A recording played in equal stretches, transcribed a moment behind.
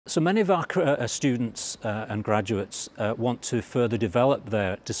So many of our students and graduates want to further develop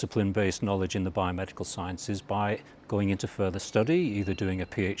their discipline-based knowledge in the biomedical sciences by going into further study, either doing a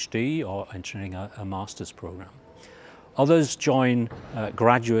PhD or entering a master's program. Others join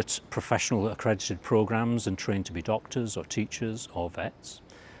graduate professional accredited programs and train to be doctors or teachers or vets.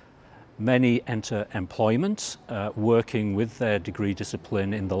 Many enter employment, working with their degree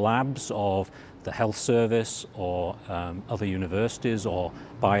discipline in the labs of the health service or other universities or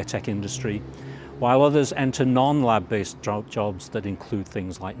biotech industry, while others enter non-lab-based jobs that include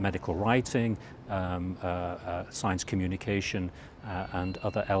things like medical writing, science communication, and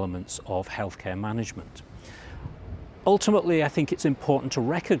other elements of healthcare management. Ultimately, I think it's important to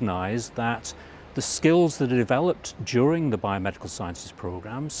recognize that the skills that are developed during the biomedical sciences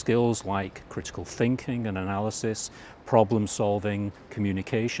program, skills like critical thinking and analysis, problem solving,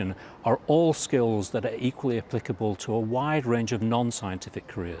 communication, are all skills that are equally applicable to a wide range of non-scientific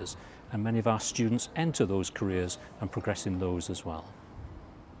careers, and many of our students enter those careers and progress in those as well.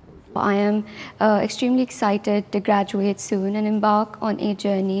 I am extremely excited to graduate soon and embark on a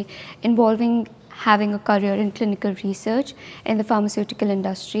journey involving having a career in clinical research in the pharmaceutical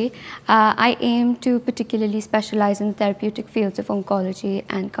industry. I aim to particularly specialize in therapeutic fields of oncology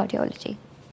and cardiology.